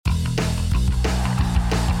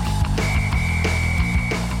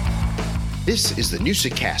This is the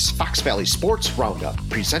Newsicast Fox Valley Sports Roundup,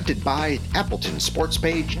 presented by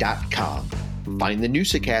AppletonSportsPage.com. Find the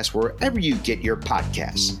Newsicast wherever you get your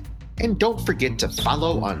podcasts. And don't forget to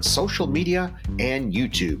follow on social media and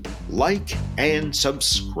YouTube. Like and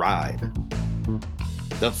subscribe.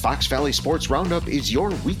 The Fox Valley Sports Roundup is your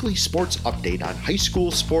weekly sports update on high school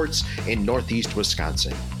sports in Northeast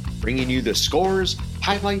Wisconsin, bringing you the scores,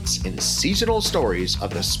 highlights, and seasonal stories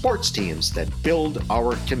of the sports teams that build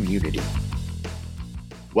our community.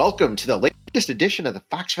 Welcome to the latest edition of the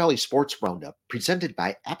Fox Valley Sports Roundup, presented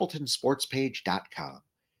by AppletonSportsPage.com.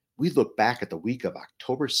 We look back at the week of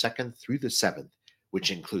October 2nd through the 7th, which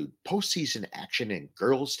include postseason action in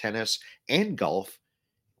girls tennis and golf,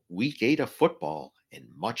 week 8 of football, and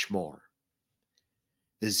much more.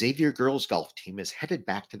 The Xavier girls golf team is headed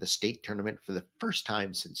back to the state tournament for the first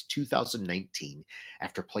time since 2019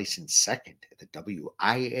 after placing second at the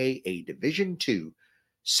WIAA Division II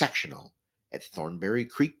sectional at Thornberry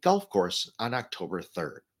Creek Golf Course on October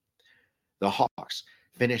 3rd. The Hawks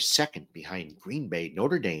finished second behind Green Bay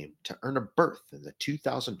Notre Dame to earn a berth in the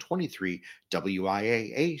 2023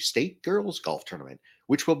 WIAA State Girls Golf Tournament,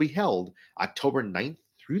 which will be held October 9th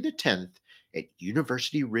through the 10th at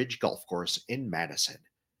University Ridge Golf Course in Madison.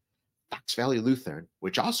 Fox Valley Lutheran,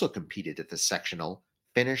 which also competed at the sectional,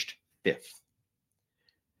 finished 5th.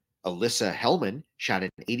 Alyssa Hellman shot an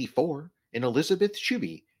 84, and Elizabeth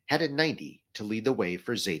Schuby had a 90 to lead the way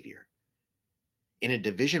for Xavier. In a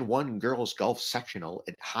Division I girls golf sectional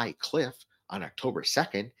at High Cliff on October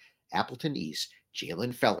 2nd, Appleton East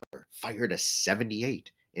Jalen Feller fired a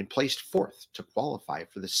 78 and placed 4th to qualify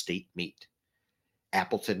for the state meet.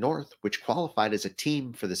 Appleton North, which qualified as a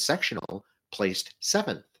team for the sectional, placed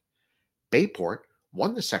 7th. Bayport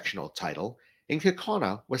won the sectional title, and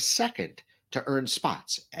Kaukauna was second to earn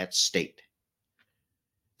spots at state.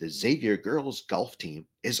 The Xavier girls golf team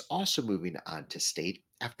is also moving on to state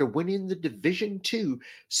after winning the Division II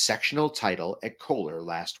sectional title at Kohler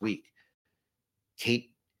last week. Kate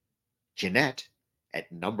Jeanette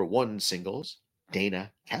at number 1 singles,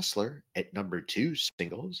 Dana Kessler at number 2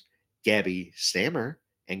 singles, Gabby Stammer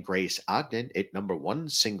and Grace Ogden at number 1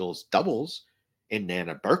 singles doubles, and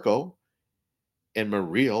Nana Burko and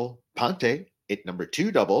Mariel Ponte at number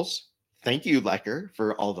 2 doubles. Thank you, Lecker,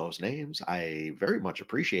 for all those names. I very much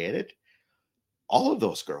appreciate it. All of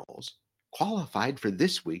those girls qualified for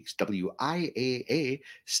this week's WIAA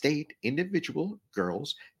State Individual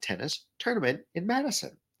Girls Tennis Tournament in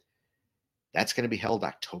Madison. That's going to be held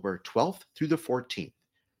October 12th through the 14th.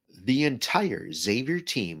 The entire Xavier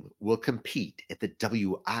team will compete at the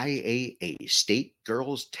WIAA State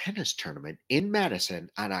Girls Tennis Tournament in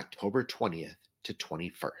Madison on October 20th to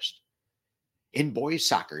 21st. In boys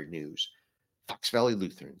soccer news, Fox Valley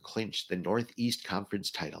Lutheran clinched the Northeast Conference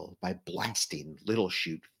title by blasting Little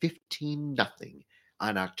Chute 15-0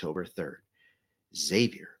 on October 3rd.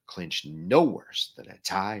 Xavier clinched no worse than a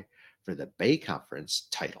tie for the Bay Conference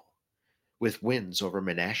title, with wins over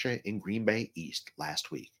Menasha and Green Bay East last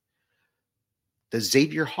week. The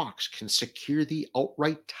Xavier Hawks can secure the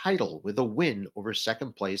outright title with a win over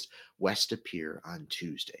second place West De Pere on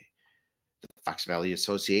Tuesday. The Fox Valley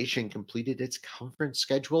Association completed its conference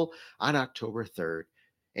schedule on October 3rd,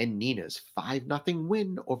 and Nina's 5-0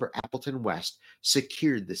 win over Appleton West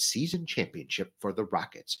secured the season championship for the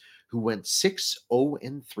Rockets, who went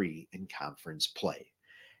 6-0-3 in conference play.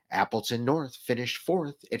 Appleton North finished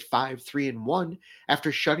 4th at 5-3-1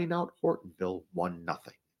 after shutting out Hortonville 1-0.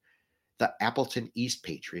 The Appleton East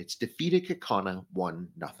Patriots defeated Kaukauna 1-0.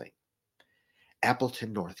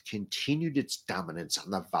 Appleton North continued its dominance on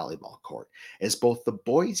the volleyball court as both the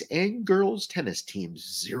boys and girls tennis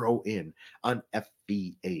teams zero in on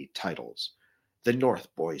FVA titles. The North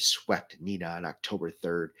boys swept Nina on October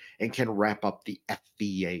 3rd and can wrap up the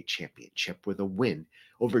FVA championship with a win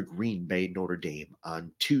over Green Bay Notre Dame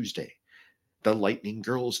on Tuesday. The Lightning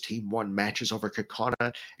girls team won matches over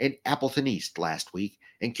Kaukauna and Appleton East last week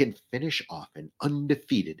and can finish off an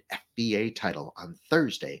undefeated FVA title on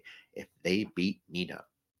Thursday if they beat Nina.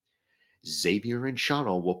 Xavier and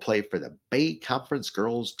Shawano will play for the Bay Conference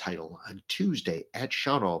girls title on Tuesday at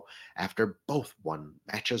Shawano after both won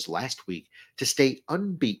matches last week to stay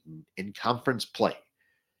unbeaten in conference play.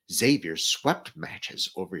 Xavier swept matches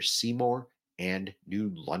over Seymour and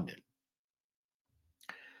New London.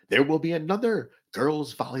 There will be another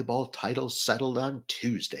girls volleyball title settled on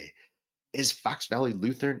Tuesday, as Fox Valley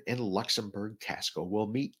Lutheran and Luxembourg Casco will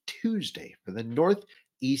meet Tuesday for the Northeast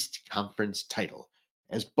Conference title,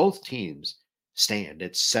 as both teams stand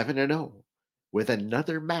at 7-0. With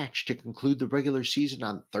another match to conclude the regular season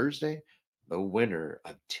on Thursday, the winner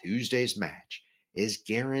of Tuesday's match is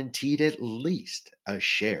guaranteed at least a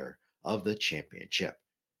share of the championship.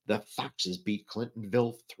 The Foxes beat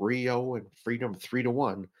Clintonville 3-0 and Freedom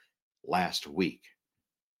 3-1 last week.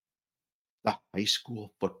 The high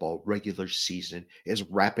school football regular season is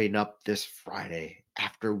wrapping up this Friday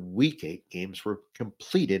after Week 8 games were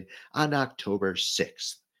completed on October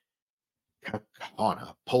 6th.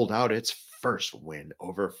 Kaukauna pulled out its first win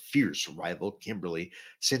over fierce rival Kimberly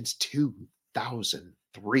since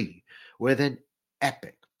 2003 with an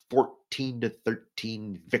epic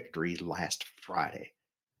 14-13 victory last Friday.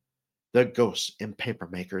 The Ghosts and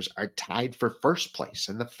Papermakers are tied for first place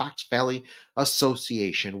in the Fox Valley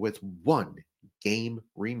Association with one game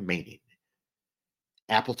remaining.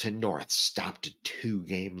 Appleton North stopped a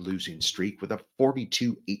two-game losing streak with a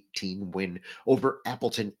 42-18 win over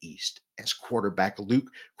Appleton East as quarterback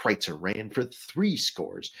Luke Kreitzer ran for 3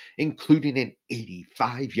 scores, including an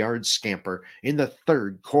 85-yard scamper in the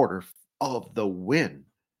third quarter of the win.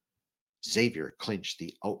 Xavier clinched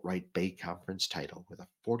the outright Bay Conference title with a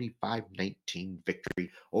 45-19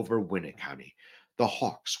 victory over Winneconne. The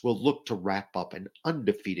Hawks will look to wrap up an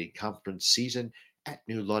undefeated conference season at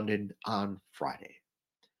New London on Friday.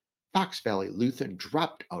 Fox Valley Lutheran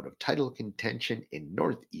dropped out of title contention in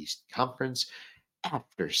Northeast Conference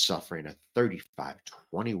after suffering a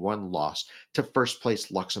 35-21 loss to first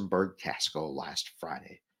place Luxembourg Casco last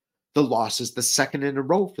Friday. The loss is the second in a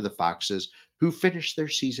row for the Foxes, who finished their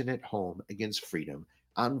season at home against Freedom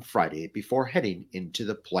on Friday before heading into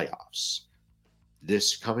the playoffs.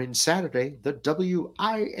 This coming Saturday, the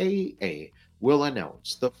WIAA will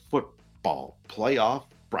announce the football playoff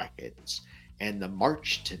brackets, and the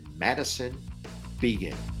march to Madison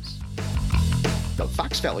begins. The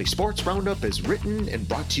Fox Valley Sports Roundup is written and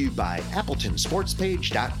brought to you by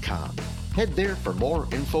AppletonSportsPage.com. Head there for more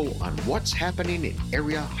info on what's happening in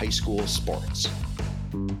area high school sports.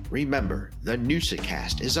 Remember, the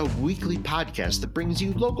NoosaCast is a weekly podcast that brings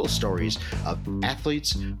you local stories of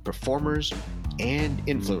athletes, performers, and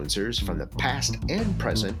influencers from the past and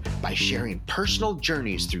present by sharing personal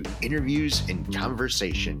journeys through interviews and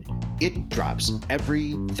conversation. It drops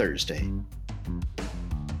every Thursday.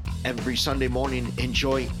 Every Sunday morning,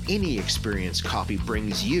 enjoy any experience coffee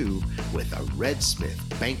brings you with a Red Smith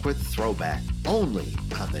Banquet throwback only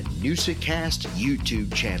on the NoosaCast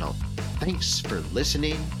YouTube channel. Thanks for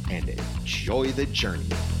listening and enjoy the journey.